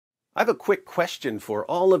I have a quick question for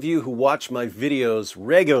all of you who watch my videos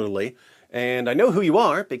regularly, and I know who you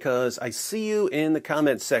are because I see you in the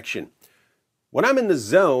comments section. When I'm in the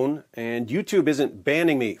zone and YouTube isn't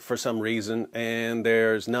banning me for some reason, and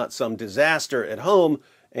there's not some disaster at home,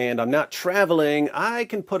 and I'm not traveling, I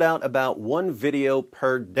can put out about one video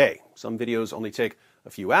per day. Some videos only take a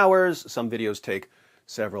few hours, some videos take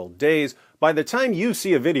several days. By the time you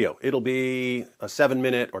see a video, it'll be a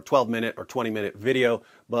 7-minute or 12-minute or 20-minute video,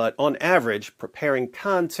 but on average, preparing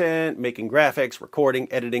content, making graphics,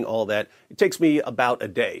 recording, editing, all that, it takes me about a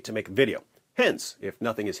day to make a video. Hence, if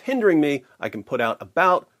nothing is hindering me, I can put out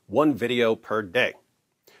about one video per day.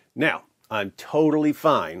 Now, I'm totally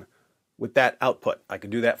fine with that output. I could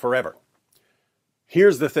do that forever.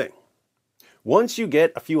 Here's the thing. Once you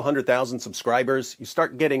get a few 100,000 subscribers, you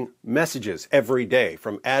start getting messages every day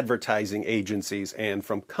from advertising agencies and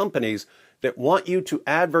from companies that want you to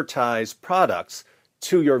advertise products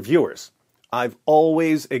to your viewers. I've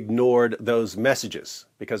always ignored those messages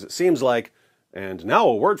because it seems like, and now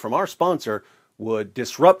a word from our sponsor, would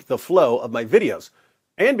disrupt the flow of my videos,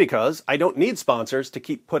 and because I don't need sponsors to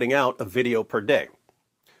keep putting out a video per day.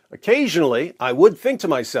 Occasionally, I would think to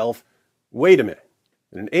myself, wait a minute.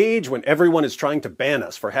 In an age when everyone is trying to ban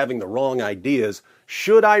us for having the wrong ideas,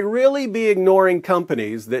 should I really be ignoring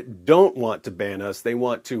companies that don't want to ban us? They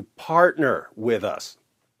want to partner with us.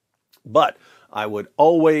 But I would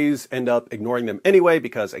always end up ignoring them anyway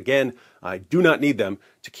because, again, I do not need them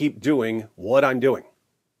to keep doing what I'm doing.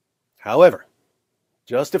 However,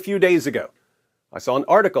 just a few days ago, I saw an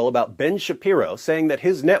article about Ben Shapiro saying that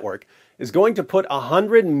his network is going to put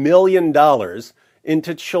 $100 million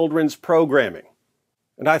into children's programming.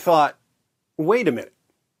 And I thought, wait a minute.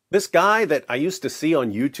 This guy that I used to see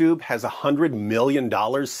on YouTube has $100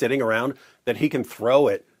 million sitting around that he can throw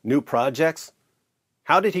at new projects?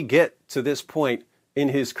 How did he get to this point in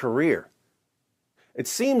his career? It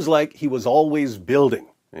seems like he was always building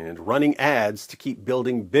and running ads to keep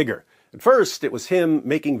building bigger. At first, it was him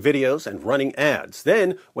making videos and running ads.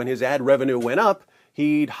 Then, when his ad revenue went up,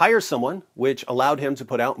 he'd hire someone, which allowed him to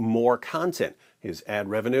put out more content. His ad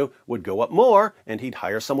revenue would go up more, and he'd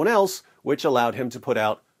hire someone else, which allowed him to put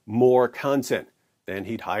out more content. Then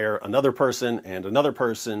he'd hire another person, and another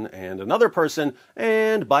person, and another person,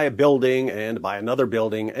 and buy a building, and buy another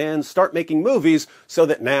building, and start making movies so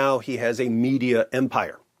that now he has a media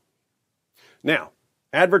empire. Now,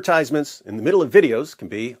 advertisements in the middle of videos can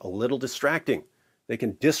be a little distracting. They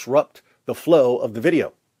can disrupt the flow of the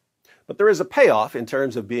video. But there is a payoff in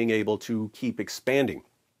terms of being able to keep expanding.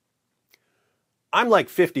 I'm like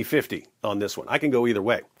 50-50 on this one. I can go either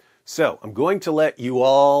way. So I'm going to let you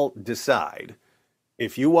all decide.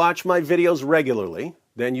 If you watch my videos regularly,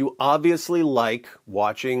 then you obviously like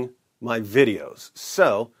watching my videos.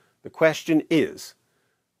 So the question is,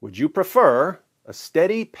 would you prefer a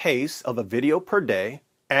steady pace of a video per day,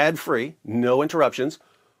 ad-free, no interruptions,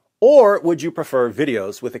 or would you prefer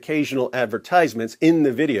videos with occasional advertisements in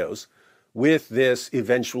the videos, with this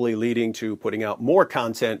eventually leading to putting out more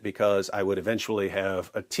content because I would eventually have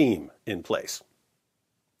a team in place?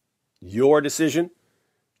 Your decision.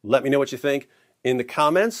 Let me know what you think in the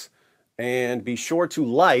comments, and be sure to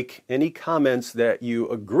like any comments that you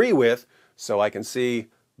agree with so I can see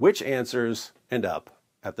which answers end up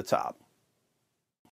at the top.